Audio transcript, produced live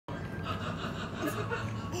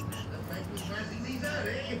I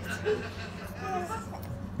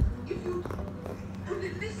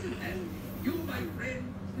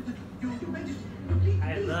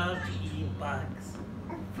love to eat bugs.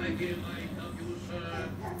 I hereby help you, sir.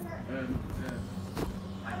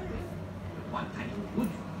 What kind of wood?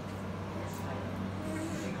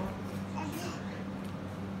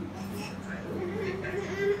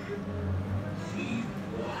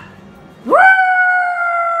 Woo!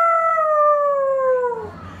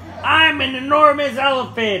 I'm an enormous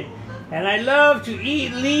elephant, and I love to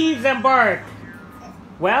eat leaves and bark.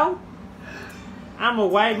 Well, I'm a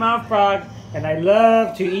white-mouthed frog, and I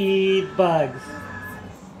love to eat bugs.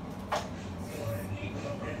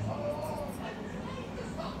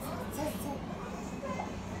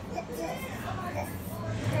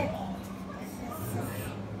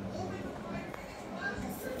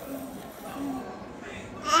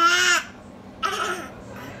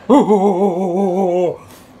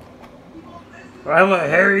 I'm a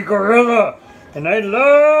hairy gorilla, and I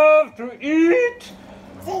love to eat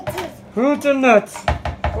fruits and nuts.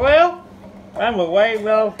 Well, I'm a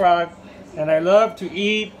white-whale frog, and I love to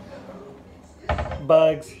eat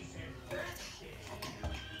bugs.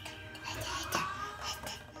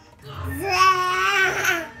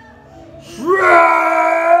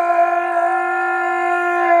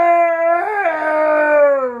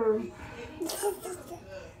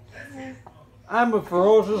 I'm a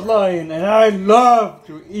ferocious lion, and I love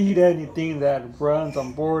to eat anything that runs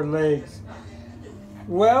on four legs.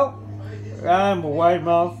 Well, I'm a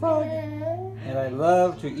white-mouthed frog, and I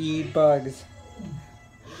love to eat bugs.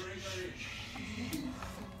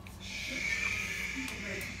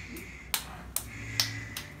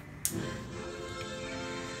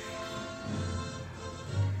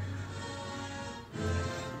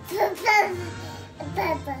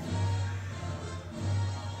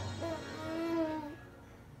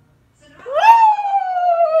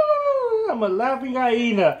 I'm a laughing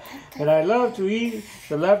hyena, and I love to eat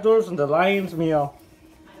the leftovers from the lion's meal.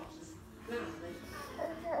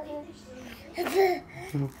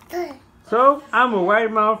 So, I'm a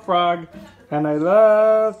white-mouthed frog, and I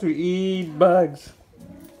love to eat bugs.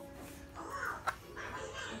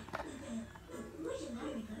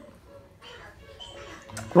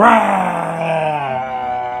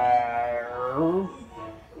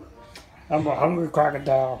 I'm a hungry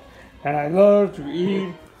crocodile, and I love to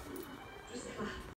eat